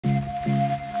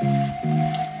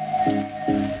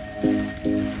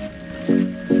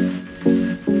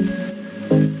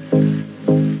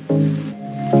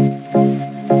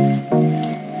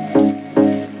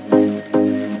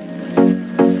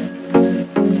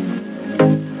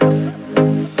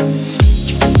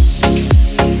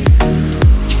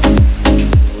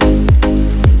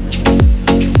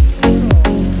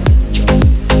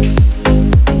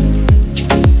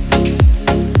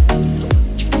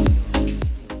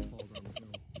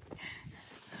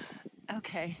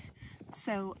Okay,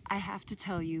 so I have to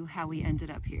tell you how we ended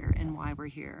up here and why we're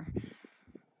here.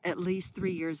 At least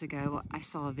 3 years ago, I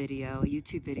saw a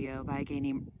YouTube video by a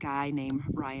guy named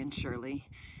Ryan Shirley,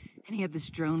 and he had this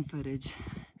drone footage,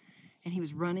 and he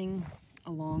was running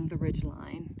along the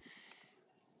ridgeline,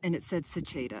 and it said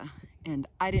Seceda, and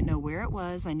I didn't know where it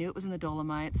was. I knew it was in the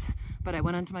Dolomites, but I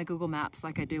went onto my Google Maps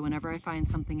like I do whenever I find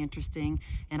something interesting,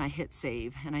 and I hit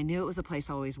save, and I knew it was a place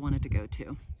I always wanted to go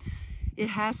to. It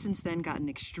has since then gotten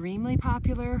extremely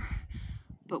popular,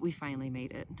 but we finally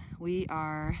made it. We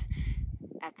are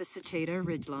at the Seceda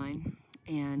ridgeline,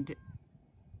 and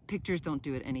pictures don't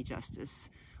do it any justice.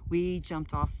 We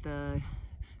jumped off the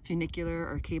funicular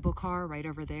or cable car right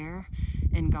over there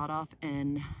and got off,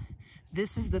 and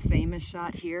this is the famous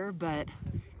shot here, but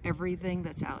everything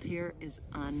that's out here is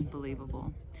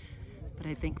unbelievable. But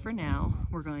I think for now,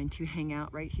 we're going to hang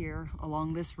out right here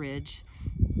along this ridge.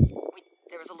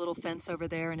 There was a little fence over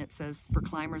there and it says for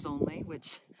climbers only,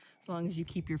 which as long as you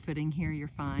keep your footing here, you're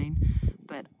fine.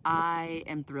 But I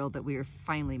am thrilled that we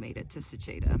finally made it to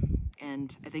Seceda.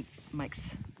 And I think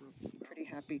Mike's pretty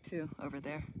happy too over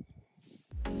there.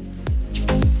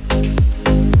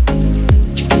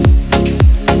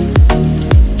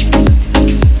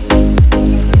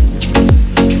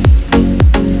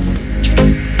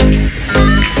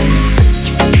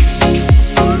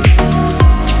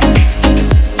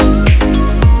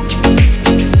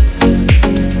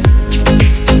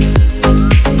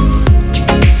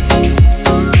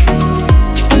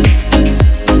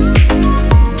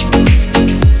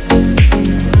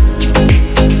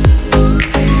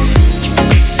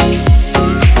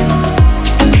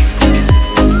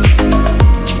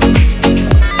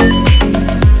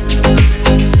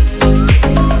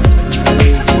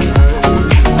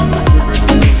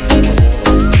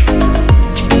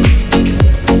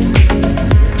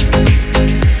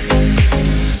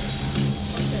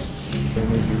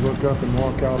 Up and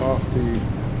walk out off the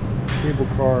cable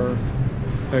car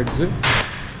exit.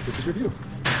 This is your view.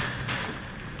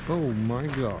 Oh my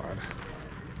God.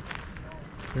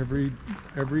 Every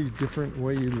different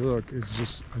way you look is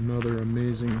just another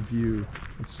amazing view.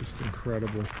 It's just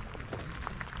incredible.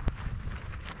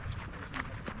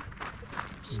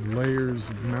 Just layers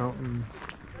of mountain,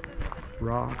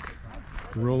 rock,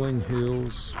 rolling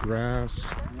hills,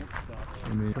 grass.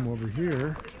 And then come over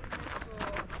here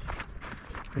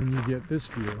and you get this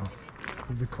view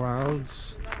of the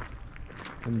clouds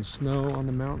and the snow on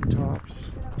the mountaintops.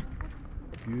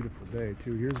 Beautiful day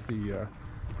too. Here's the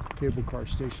cable car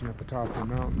station at the top of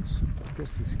the mountains. I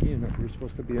guess the skiing up here is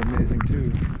supposed to be amazing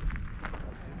too.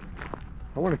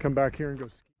 I want to come back here and go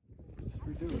ski. Let's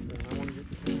redo it, man. I want to get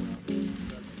the camera out.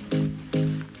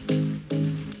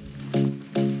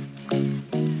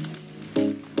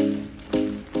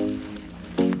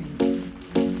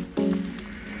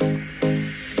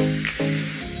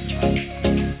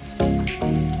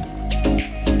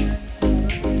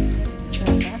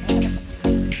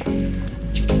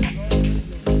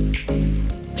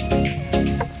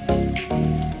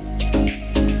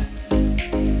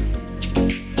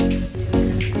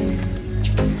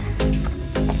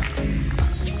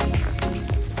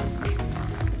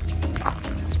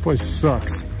 This place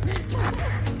sucks.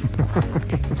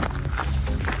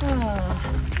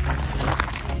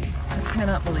 I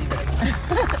cannot believe it.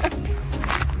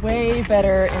 Way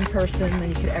better in person than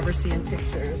you could ever see in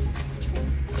pictures.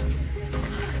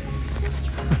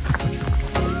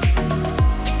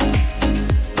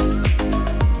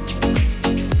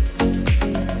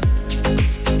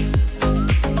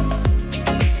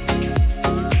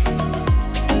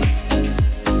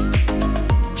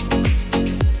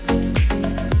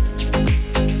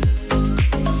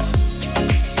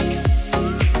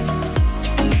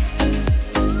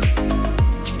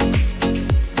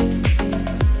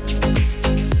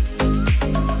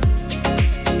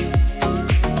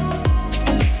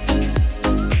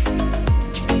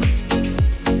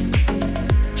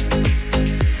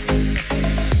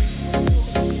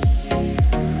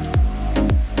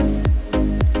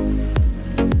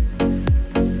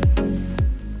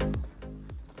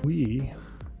 We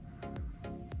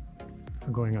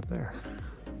are going up there.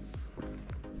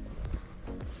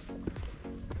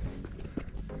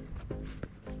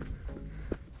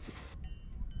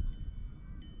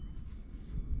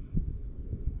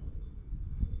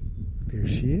 There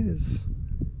she is.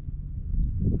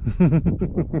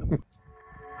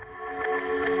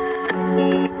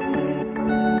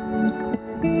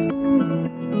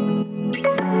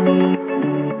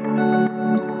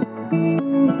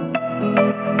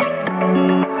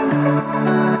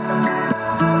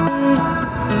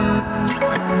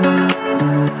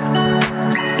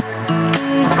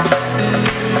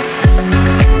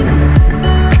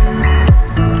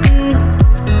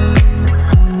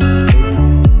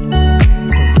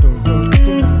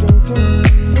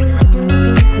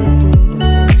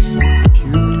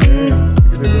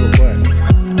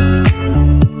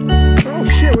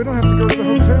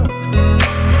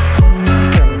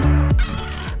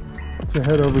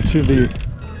 to the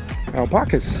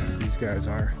alpacas. These guys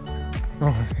are.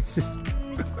 Oh, it's just.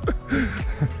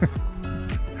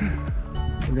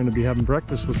 We're going to be having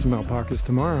breakfast with some alpacas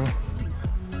tomorrow.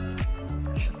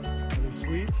 Yes. Are they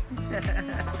sweet? They're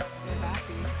happy.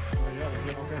 Oh yeah, they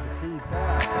get all kinds of food.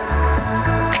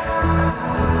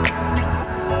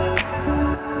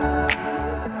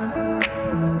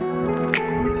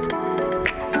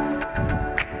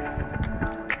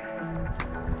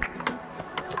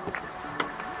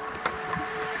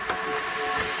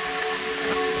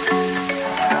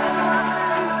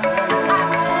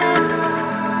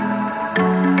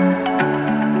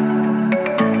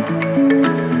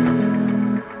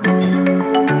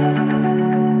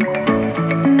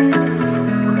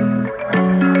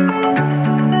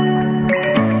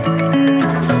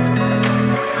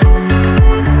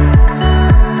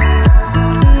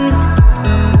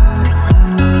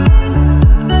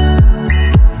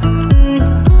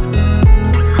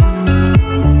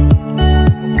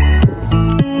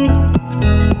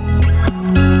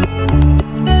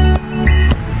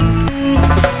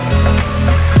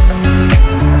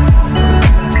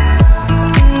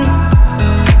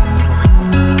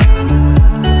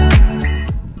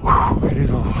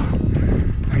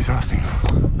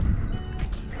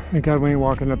 Thank God we ain't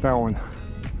walking up that one.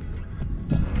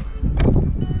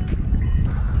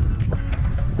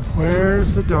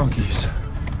 Where's the donkeys?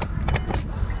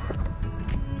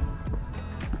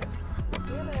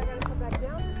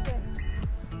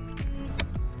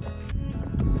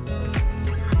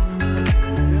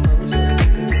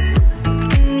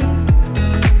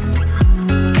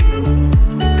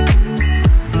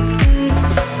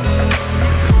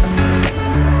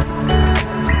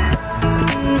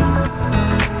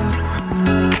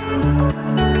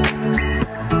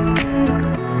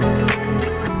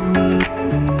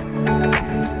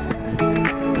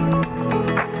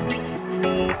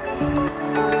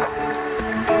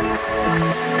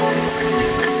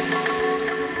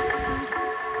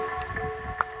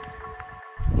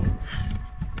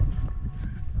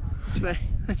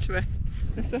 Which way?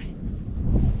 This way?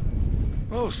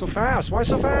 Oh, so fast. Why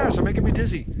so fast? They're making me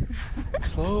dizzy.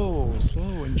 Slow,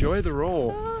 slow. Enjoy the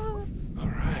roll. All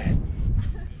right.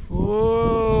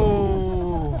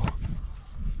 Whoa.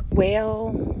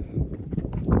 Well,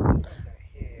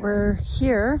 we're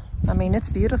here. I mean, it's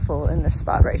beautiful in this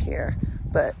spot right here,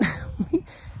 but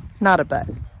not a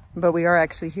but we are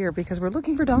actually here because we're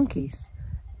looking for donkeys.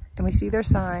 And we see their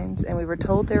signs, and we were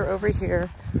told they're over here,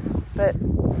 but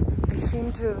they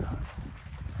seem to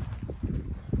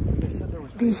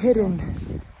be hidden.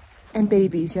 Donkeys. And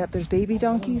babies. Yep, there's baby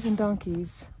donkeys and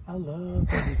donkeys. I love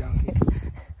baby donkeys.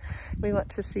 We want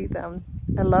to see them.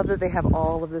 I love that they have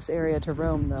all of this area to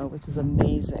roam though, which is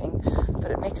amazing,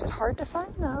 but it makes it hard to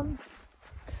find them.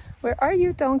 Where are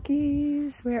you,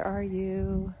 donkeys? Where are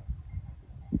you?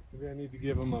 Maybe I need to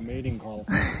give them a mating call.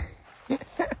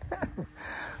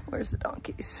 Where's the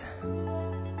donkeys?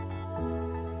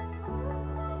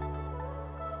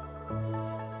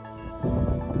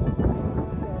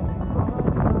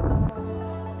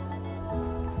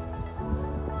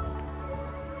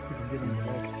 See if I can get them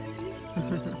back.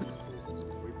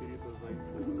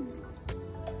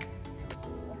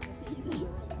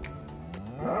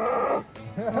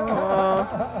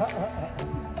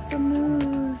 Some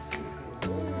moose.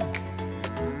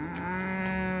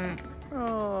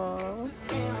 Oh.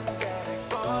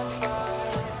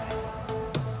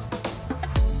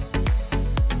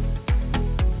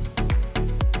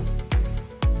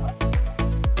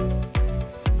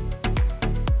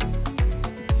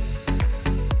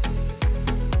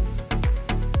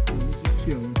 This is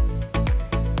chilling.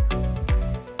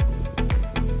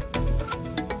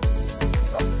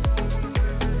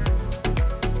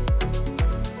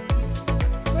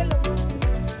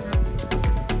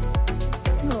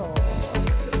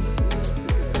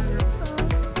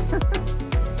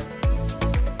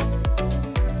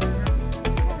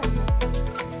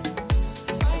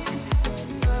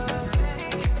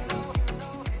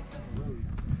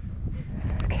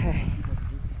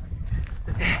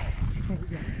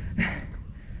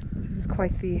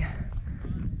 Quite the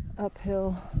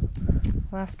uphill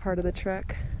last part of the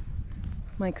trek.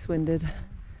 Mike's winded.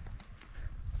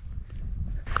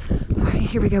 All right,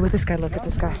 here we go with this guy. Look at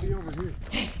this guy.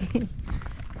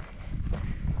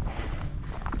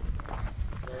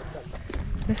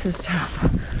 This is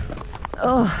tough.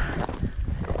 Oh.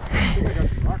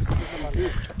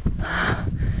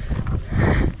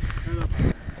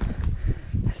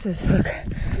 This is, look,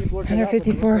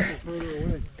 154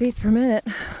 beats per minute.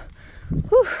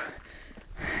 Whew.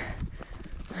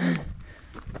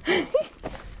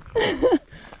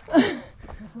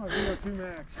 2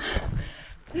 max.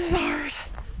 This is hard.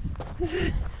 This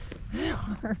is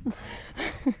hard.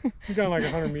 We've done like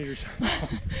 100 meters.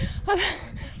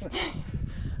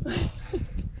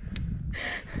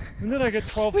 And then I get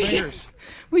 12 fingers.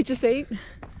 We just ate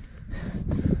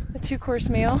a 2-course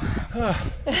meal.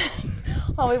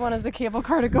 All we want is the cable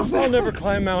car to go back. I'll never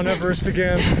climb Mount Everest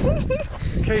again.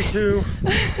 K2.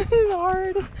 This is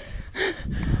hard.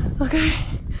 Okay.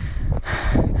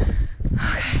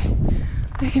 Okay.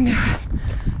 I can do it.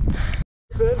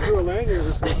 Been through a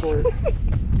lanyard before.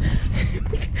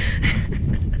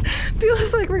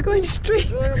 Feels like we're going straight.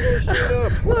 I'm going straight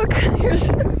up. Look, here's.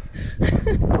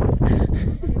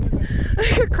 I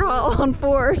could crawl on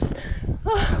 4s.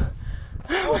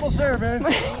 Almost there, man.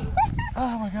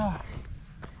 Oh my god.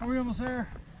 Are we almost there?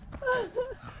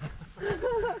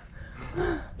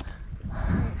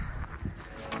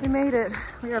 We made it.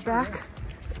 We are back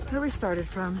where we started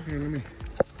from. Here, let me.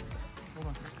 Hold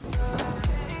on.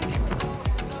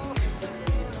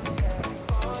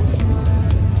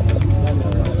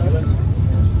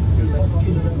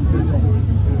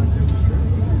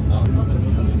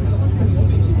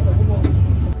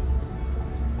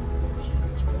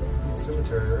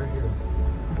 Cemetery right here.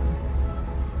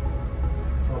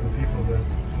 It's all the people that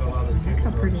fell out of the cable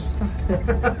cars. How pretty stuff.